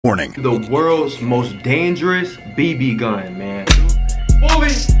Warning. The world's most dangerous BB gun, man.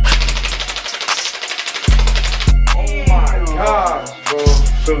 Fully. Oh my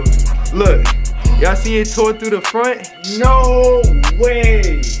gosh, bro. Look, y'all see it tore through the front? No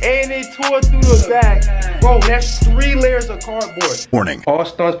way. And it tore through the back. Bro, that's 3 layers of cardboard. Warning. All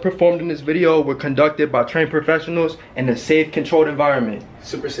stunts performed in this video were conducted by trained professionals in a safe, controlled environment.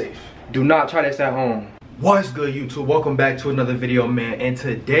 Super safe. Do not try this at home. What's good, YouTube? Welcome back to another video, man. And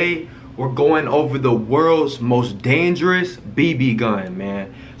today we're going over the world's most dangerous BB gun,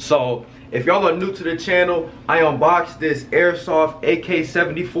 man. So if y'all are new to the channel, I unboxed this airsoft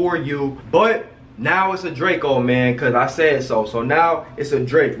AK-74U, but now it's a Draco, man, because I said so. So now it's a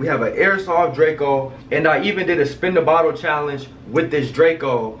Drake. We have an airsoft Draco, and I even did a spin the bottle challenge with this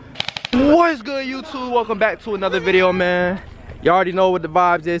Draco. What's good, YouTube? Welcome back to another video, man. Y'all already know what the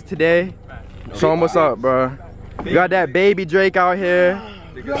vibes is today. Show them what's up, bro. We got that baby Drake out here.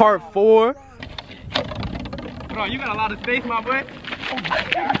 Part 4. Bro, you got a lot of space, my boy.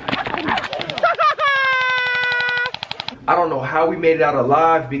 I don't know how we made it out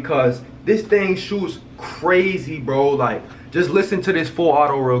alive because this thing shoots crazy, bro. Like, just listen to this full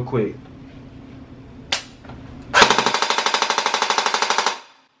auto real quick.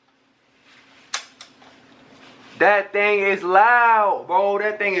 That thing is loud, bro.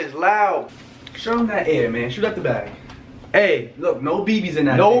 That thing is loud. Show them that air, man. Shoot at the bag. Hey, Look, no BBs in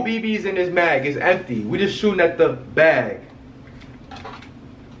that no thing. BBs in this mag. It's empty. We just shooting at the bag.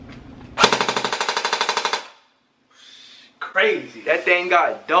 Crazy. That thing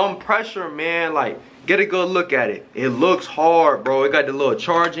got dumb pressure, man. Like, get a good look at it. It looks hard, bro. It got the little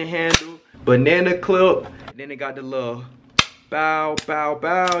charging handle, banana clip, and then it got the little bow, bow,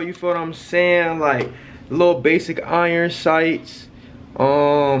 bow. You feel what I'm saying? Like, little basic iron sights.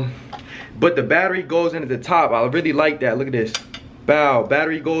 But the battery goes in at the top. I really like that. Look at this. Bow.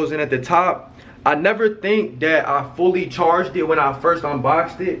 Battery goes in at the top. I never think that I fully charged it when I first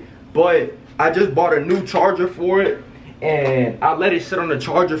unboxed it, but I just bought a new charger for it, and I let it sit on the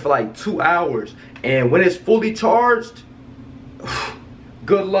charger for like 2 hours. And when it's fully charged,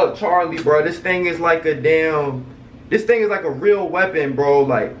 good luck, Charlie, bro. This thing is like a real weapon, bro.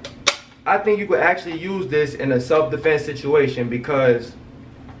 Like, I think you could actually use this in a self-defense situation because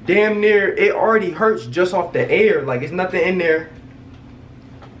damn near it already hurts just off the air. Like, it's nothing in there.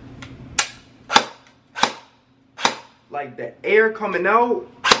 Like, the air coming out.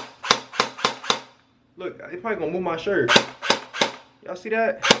 Look, it's probably gonna move my shirt. Y'all see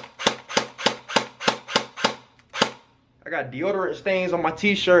that? I got deodorant stains on my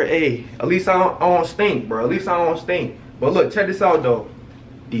t-shirt. Hey, at least I don't stink, bro. At least I don't stink. But look, check this out though.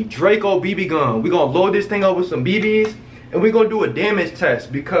 The Draco BB gun. We're gonna load this thing up with some BBs and we're gonna do a damage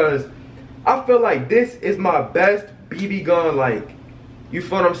test because I feel like this is my best BB gun. Like, you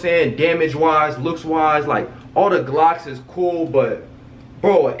feel what I'm saying? Damage wise, looks wise, like all the Glocks is cool, but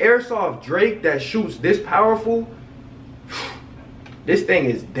bro, an airsoft Drake that shoots this powerful, this thing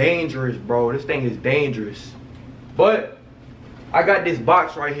is dangerous, bro. This thing is dangerous. But I got this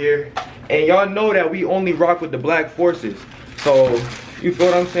box right here, and y'all know that we only rock with the black forces. So, you feel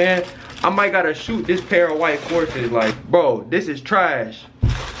what I'm saying? I might gotta shoot this pair of white forces. Like, bro, this is trash.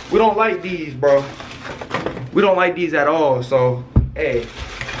 We don't like these, bro. We don't like these at all. So, hey,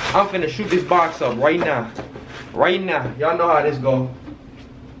 I'm finna shoot this box up right now. Right now. Y'all know how this go.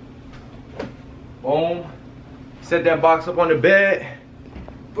 Boom. Set that box up on the bed.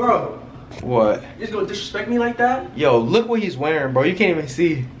 Bro. What? You just gonna disrespect me like that? Yo, look what he's wearing, bro. You can't even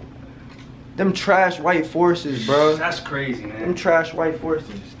see. Them trash white forces, bro. That's crazy, man. Them trash white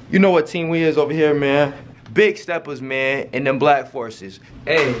forces. You know what team we is over here, man. Big steppers, man, and them black forces.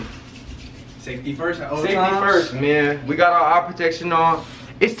 Hey. Safety first at all Safety times. first, man. We got our eye protection on.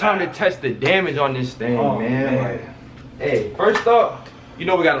 It's time to test the damage on this thing, man. Like, hey, first up, you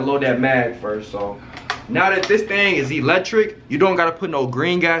know we gotta load that mag first, so. Now that this thing is electric, you don't gotta put no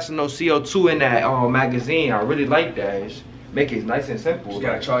green gas and no CO2 in that magazine. I really like that. Just make it nice and simple. Just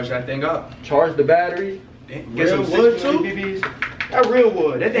gotta charge that thing up. Charge the battery. Get some wood too. BBs. That real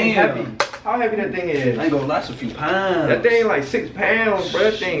wood. That thing heavy. How heavy that thing is? I ain't gonna last a few pounds. That thing like 6 pounds, bro.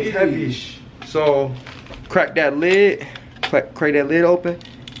 That thing is heavy. So, crack that lid. Crack that lid open.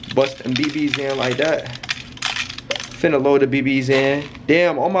 Bust them BBs in like that. Finna load the BBs in.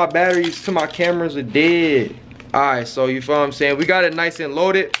 Damn, all my batteries to my cameras are dead. Alright, so you feel what I'm saying? We got it nice and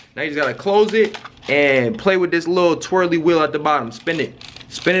loaded. Now you just gotta close it and play with this little twirly wheel at the bottom. Spin it.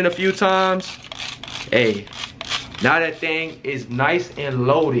 Spin it a few times. Hey, now that thing is nice and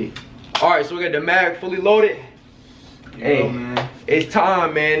loaded. Alright, so we got the mag fully loaded. Hey, man. It's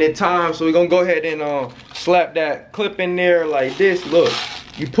time, man. It's time. So we're gonna go ahead and slap that clip in there like this. Look,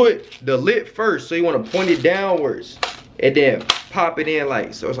 you put the lid first, so you want to point it downwards and then pop it in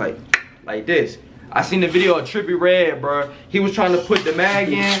like, so it's like this. I seen the video of Trippy Red, bro. He was trying to put the mag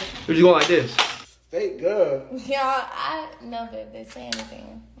in. He was going like this. Fake gun. Y'all, I know that they say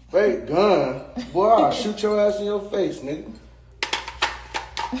anything. Fake gun. Boy, I'll shoot your ass in your face, nigga.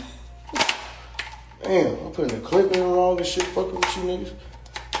 Damn, I'm putting the clip in wrong and shit fucking with you niggas.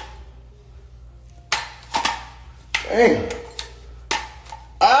 Damn.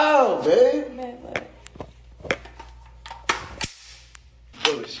 Ow, babe.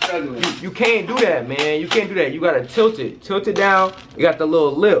 You can't do that, man. You can't do that. You gotta tilt it. Tilt it down. You got the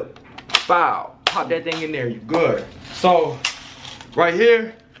little lip. Bow. Pop that thing in there. You good. So, right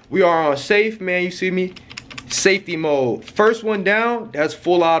here, we are on safe, man. You see me? Safety mode. First one down, that's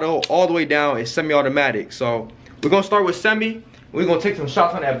full auto. All the way down is semi-automatic. So, we're gonna start with semi. We're gonna take some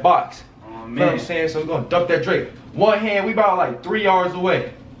shots on that box. Oh, man. You know what I'm saying? So, we're gonna duck that Drake. One hand, we about like 3 yards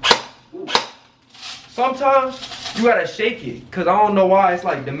away. Sometimes, you gotta shake it, cause I don't know why. It's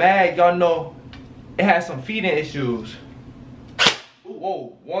like the mag, y'all know, it has some feeding issues.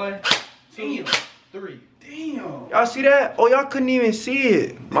 Whoa, 1, 2, 3. Damn. Y'all see that? Oh, y'all couldn't even see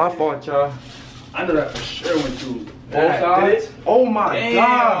it. My fault, y'all. I know that for sure went through Both sides? Oh my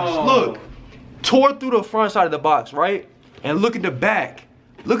gosh! Look, tore through the front side of the box, right? And look at the back.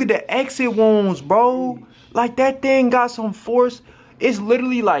 Look at the exit wounds, bro. Like that thing got some force. It's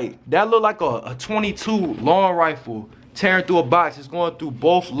literally like, that look like a 22 long rifle tearing through a box. It's going through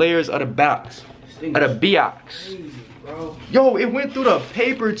both layers of the box, of the box. Yo, it went through the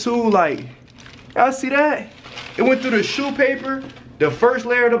paper too, like, y'all see that? It went through the shoe paper, the first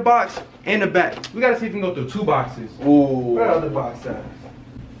layer of the box, and the back. We gotta see if we can go through 2 boxes. Ooh. Where the other box at?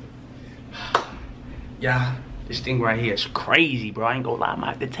 Yeah, this thing right here is crazy, bro. I ain't gonna lie. I might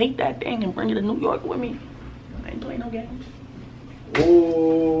have to take that thing and bring it to New York with me. I ain't playing no games.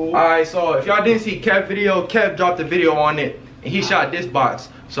 Ooh. Alright, so if y'all didn't see Kev's video, Kev dropped a video on it and he shot this box.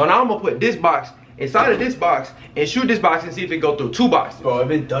 So now I'm gonna put this box inside of this box and shoot this box and see if it go through 2 boxes. Bro,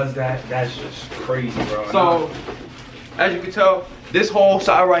 if it does that, that's just crazy, bro. So, as you can tell, this whole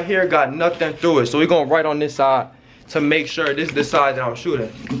side right here got nothing through it. So we're gonna write on this side to make sure this is the side that I'm shooting.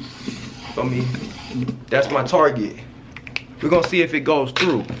 For me, that's my target. We're gonna see if it goes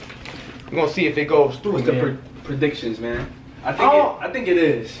through. We're gonna see if it goes through. What's the predictions, man? I think it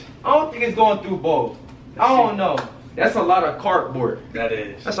is. I don't think it's going through both. I don't know. That's a lot of cardboard. That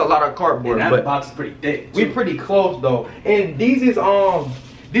is. That's a lot of cardboard. And that but box is pretty thick. we pretty close though. And these is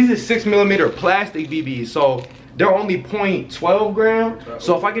 6mm plastic BBs, so they're only 0.12 gram.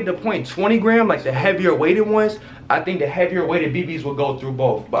 So if I get the 0.20 gram, like the heavier weighted ones, I think the heavier weighted BBs will go through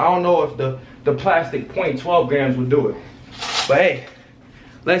both. But I don't know if the plastic 0.12 grams will do it. But hey,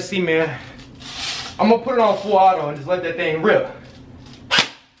 let's see, man. I'm gonna put it on full auto and just let that thing rip.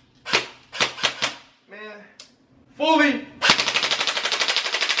 Man, fully.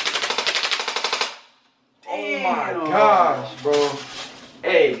 Oh my gosh, bro.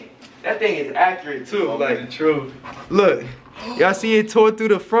 Hey, that thing is accurate too. Like the truth. Look, y'all see it tore through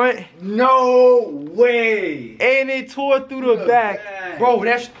the front? No way. And it tore through the back. Bro,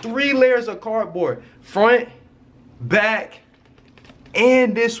 that's 3 layers of cardboard. Front, back,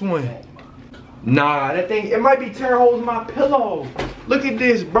 and this one. Nah, that thing, it might be tearing holes in my pillow. Look at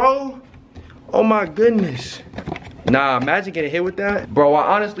this, bro. Oh my goodness. Nah, imagine getting hit with that. Bro,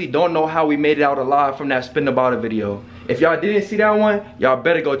 I honestly don't know how we made it out alive from that spin the bottle video. If y'all didn't see that one, y'all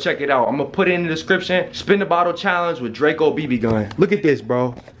better go check it out. I'm gonna put it in the description. Spin the bottle challenge with Draco BB gun. Look at this,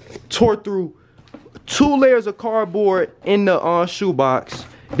 bro. Tore through 2 layers of cardboard in the shoebox.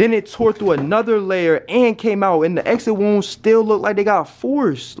 Then it tore through another layer and came out, and the exit wounds still look like they got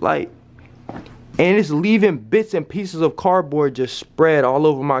force. Like, and it's leaving bits and pieces of cardboard just spread all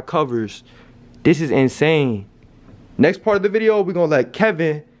over my covers. This is insane. Next part of the video, we're gonna let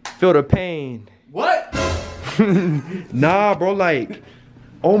Kevin feel the pain. What? Nah, bro, like,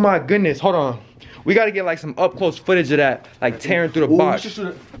 oh my goodness, hold on. We gotta get like some up close footage of that, like tearing through the box.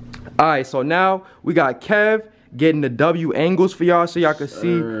 Alright, so now we got Kev getting the W angles for y'all so y'all can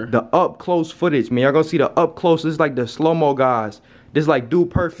see the up close footage, man. Y'all gonna see the up close. This is like the slow-mo guys. This is like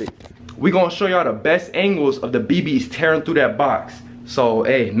dude perfect. We gonna show y'all the best angles of the BBs tearing through that box. So,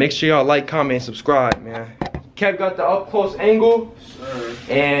 hey, make sure y'all like, comment, and subscribe, man. Kev got the up close angle,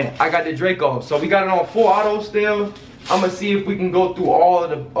 and I got the Draco. So we got it on full auto still. I'm gonna see if we can go through all of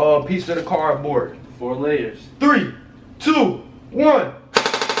the pieces of the cardboard. 4 layers. 3, 2, 1.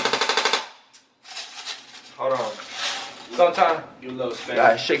 Hold on. Sometimes You little spin.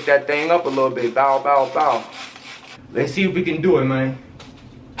 gotta shake that thing up a little bit. Bow, bow, bow. Let's see if we can do it, man.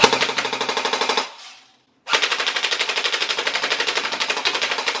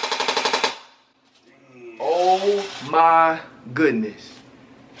 my goodness.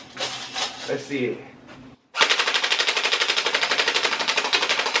 Let's see it.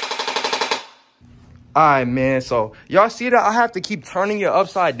 Alright, man, so y'all see that I have to keep turning it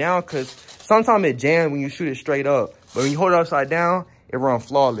upside down because sometimes it jams when you shoot it straight up. But when you hold it upside down, it runs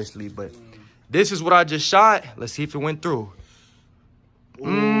flawlessly. But this is what I just shot. Let's see if it went through.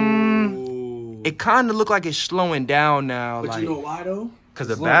 It kind of looked like it's slowing down now. But like, you know why though? Because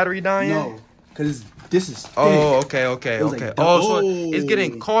the battery dying? No, because this is thick. Oh, okay. Like So it's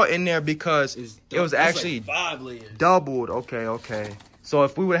getting caught in there because it was actually like 5 layers. doubled. Okay. So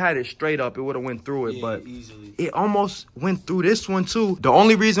if we would have had it straight up, it would have went through it. But easily. It almost went through this one too. The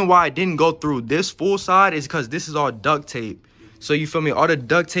only reason why it didn't go through this full side is because this is all duct tape. So you feel me? All the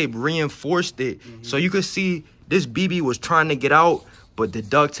duct tape reinforced it. So you could see this BB was trying to get out, but the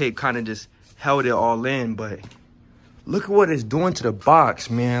duct tape kind of just held it all in. But look at what it's doing to the box,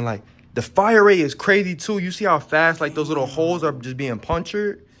 man. Like, the fire rate is crazy too. You see how fast like those little holes are just being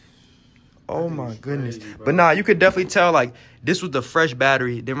punctured? Oh my goodness. Crazy, but nah, you could definitely tell like this was the fresh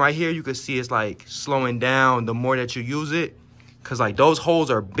battery. Then right here you could see it's like slowing down the more that you use it. Cause like those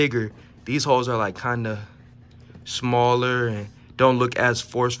holes are bigger. These holes are like kind of smaller and don't look as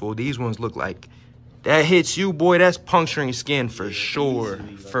forceful. These ones look like that hits you, boy. That's puncturing skin for sure.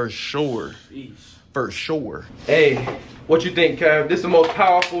 For sure. For sure. Hey, what you think, Kev? This is the most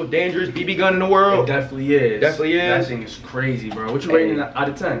powerful, dangerous BB gun in the world? It definitely is. Definitely is? That thing is crazy, bro. What you rating it out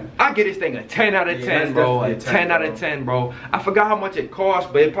of 10? I get this thing a 10 out of 10, bro. A 10 out of 10, bro. I forgot how much it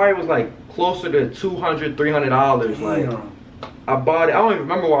cost, but it probably was like closer to $200, $300. Like, I bought it. I don't even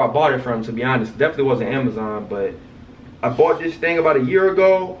remember where I bought it from, to be honest. It definitely wasn't Amazon, but I bought this thing about a year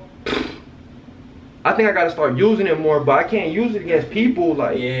ago. I think I gotta start using it more, but I can't use it against people.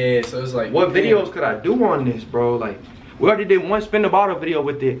 Like, yeah, so it's like, what videos could I do on this, bro? Like, we already did one spin the bottle video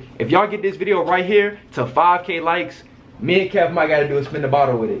with it. If y'all get this video right here to 5K likes, me and Kev might gotta do a spin the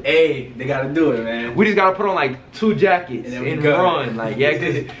bottle with it. Hey, they gotta do it, man. We just gotta put on like 2 jackets and run. Like, yeah,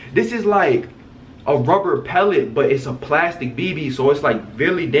 cause this is like a rubber pellet, but it's a plastic BB, so it's like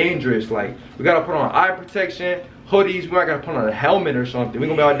really dangerous. Like, we gotta put on eye protection, hoodies. We might gotta put on a helmet or something. We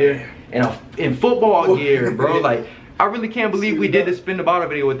gonna be out there in football gear, bro. Like, I really can't believe we did the spin the bottle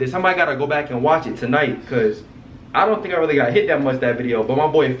video with this. Somebody gotta go back and watch it tonight, cause I don't think I really got hit that much that video. But my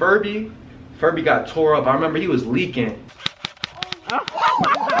boy Furby got tore up. I remember he was leaking.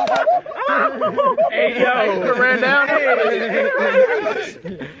 Hey yo, ran down.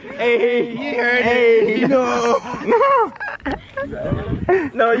 Hey, you heard it. No.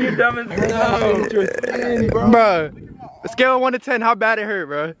 No, you dumb as no. Bro, scale of 1 to 10, how bad it hurt,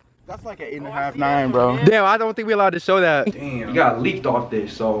 bro? That's like an 8.5, 9, bro. Damn, I don't think we're allowed to show that. Damn. You got leaked off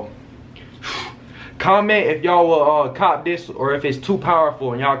this, so comment if y'all will cop this or if it's too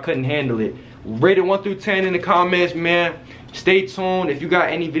powerful and y'all couldn't handle it. Rate it 1 through 10 in the comments, man. Stay tuned. If you got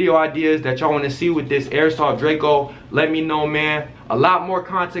any video ideas that y'all want to see with this airsoft Draco, let me know, man. A lot more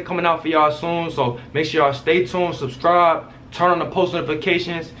content coming out for y'all soon, so make sure y'all stay tuned, subscribe, turn on the post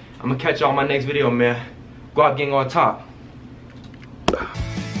notifications. I'm gonna catch y'all in my next video, man. Go out, gang on top.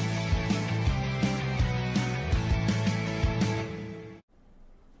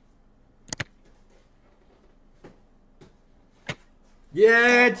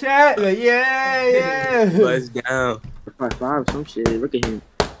 Yeah, chat. Yeah. Buzz down. 5 some shit. Look at him.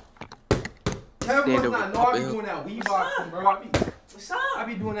 Kevin must not know I be doing that Wii boxing, bro. What's up? I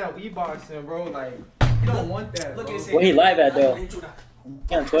be doing that Wii boxing, bro. Like, you don't want that, bro. Where he live at though?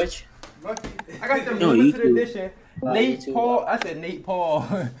 He on Twitch? I got them limited edition. Nate Paul. I said Nate Paul.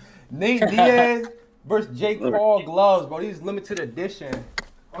 Nate Diaz versus Jake Paul gloves, bro. These limited edition.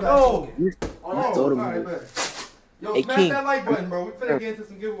 Oh no. Oh no. Yo, hey, smash King. that like button, bro. We finna get into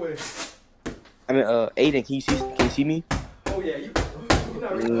some giveaways. I mean, Aiden, can you see me? Oh yeah, you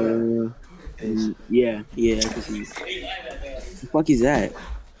not really yeah, I can see you. What the fuck is that?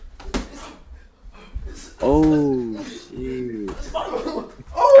 Oh shit.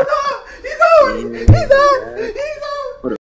 Oh no! He's on!